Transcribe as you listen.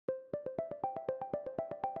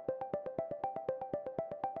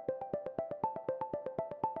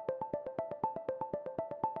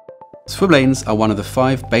Swimlanes are one of the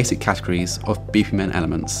 5 basic categories of BPMN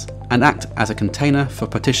elements and act as a container for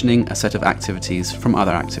partitioning a set of activities from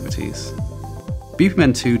other activities.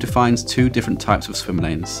 BPMN 2 defines 2 different types of swim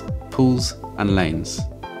lanes, pools and lanes.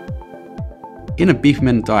 In a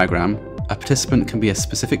BPMN diagram, a participant can be a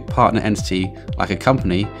specific partner entity like a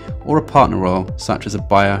company or a partner role such as a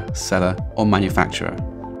buyer, seller or manufacturer.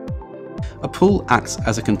 A pool acts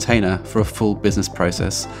as a container for a full business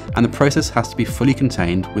process, and the process has to be fully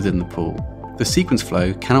contained within the pool. The sequence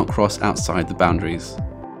flow cannot cross outside the boundaries.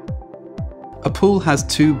 A pool has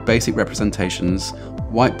 2 basic representations,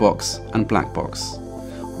 white box and black box.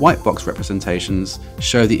 White box representations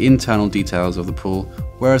show the internal details of the pool,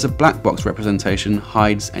 whereas a black box representation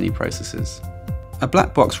hides any processes. A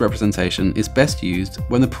black box representation is best used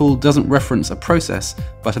when the pool doesn't reference a process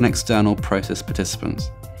but an external process participant.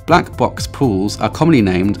 Black box pools are commonly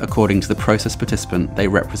named according to the process participant they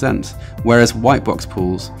represent, whereas white box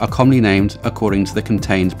pools are commonly named according to the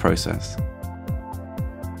contained process.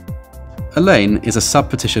 A lane is a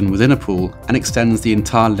sub-partition within a pool and extends the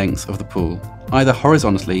entire length of the pool, either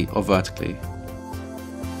horizontally or vertically.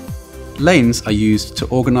 Lanes are used to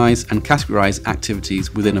organise and categorise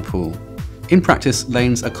activities within a pool. In practice,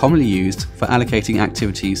 lanes are commonly used for allocating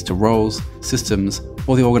activities to roles, systems,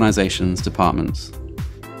 or the organisation's departments.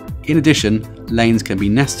 In addition, lanes can be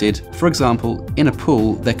nested. For example, in a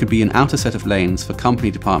pool, there could be an outer set of lanes for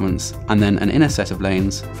company departments and then an inner set of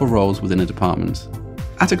lanes for roles within a department.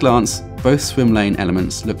 At a glance, both swim lane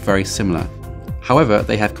elements look very similar. However,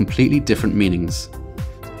 they have completely different meanings.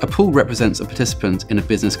 A pool represents a participant in a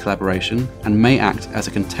business collaboration and may act as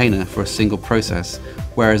a container for a single process,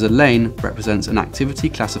 whereas a lane represents an activity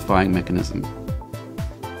classifying mechanism.